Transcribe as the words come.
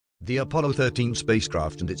The Apollo 13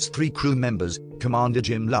 spacecraft and its 3 crew members, Commander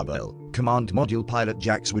Jim Lovell, Command Module Pilot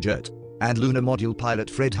Jack Swigert, and Lunar Module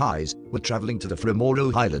Pilot Fred Haise, were traveling to the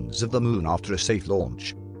Fremoro Highlands of the Moon after a safe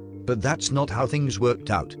launch. But that's not how things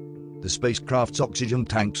worked out. The spacecraft's oxygen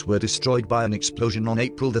tanks were destroyed by an explosion on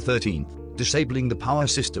April the 13th, disabling the power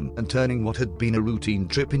system and turning what had been a routine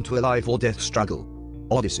trip into a life-or-death struggle.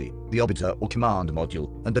 Odyssey, the orbiter or command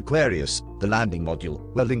module, and Aquarius, the landing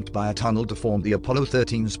module, were linked by a tunnel to form the Apollo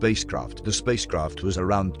 13 spacecraft. The spacecraft was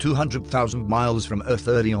around 200,000 miles from Earth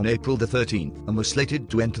early on April the 13th and was slated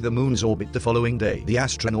to enter the Moon's orbit the following day. The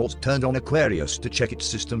astronauts turned on Aquarius to check its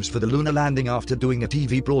systems for the lunar landing after doing a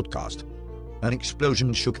TV broadcast. An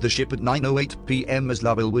explosion shook the ship at 9:08 p.m. as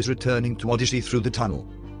Lovell was returning to Odyssey through the tunnel.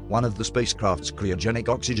 One of the spacecraft's cryogenic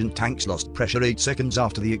oxygen tanks lost pressure 8 seconds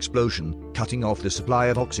after the explosion, cutting off the supply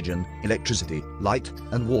of oxygen, electricity, light,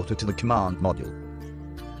 and water to the command module.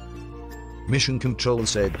 Mission Control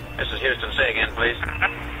said, "This is Houston, say again,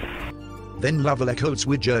 please." Then Lovell echoed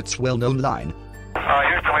Swigert's well-known line.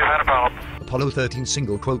 Houston, we've had a problem. Apollo 13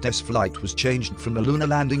 single-quote-S flight was changed from a lunar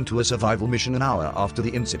landing to a survival mission an hour after the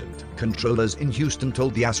incident. Controllers in Houston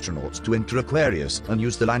told the astronauts to enter Aquarius and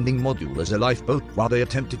use the landing module as a lifeboat while they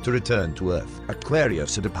attempted to return to Earth.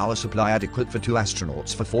 Aquarius had a power supply adequate for 2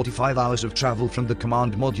 astronauts for 45 hours of travel from the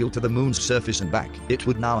command module to the Moon's surface and back. It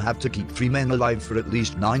would now have to keep 3 men alive for at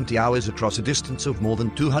least 90 hours across a distance of more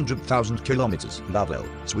than 200,000 kilometers. Lovell,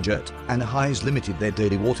 Swigert, and Haise limited their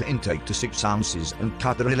daily water intake to 6 ounces and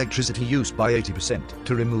cut their electricity use by 80%.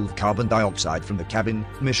 To remove carbon dioxide from the cabin,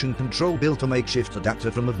 Mission Control built a makeshift adapter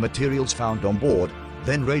from of materials found on board,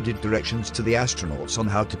 then raided directions to the astronauts on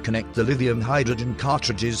how to connect the lithium-hydrogen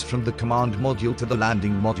cartridges from the command module to the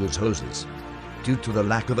landing module's hoses. Due to the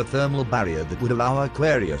lack of a thermal barrier that would allow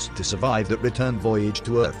Aquarius to survive that return voyage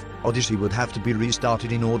to Earth, Odyssey would have to be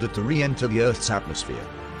restarted in order to re-enter the Earth's atmosphere.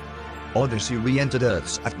 Odyssey re-entered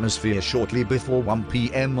Earth's atmosphere shortly before 1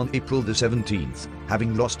 p.m. on April the 17th,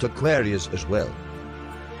 having lost Aquarius as well.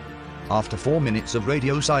 After 4 minutes of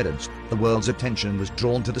radio silence, the world's attention was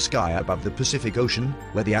drawn to the sky above the Pacific Ocean,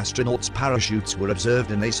 where the astronauts' parachutes were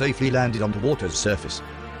observed and they safely landed on the water's surface.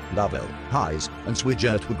 Lovell, Haise, and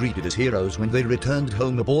Swigert were greeted as heroes when they returned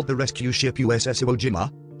home aboard the rescue ship USS Iwo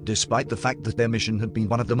Jima, despite the fact that their mission had been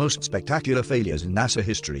one of the most spectacular failures in NASA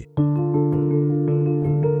history.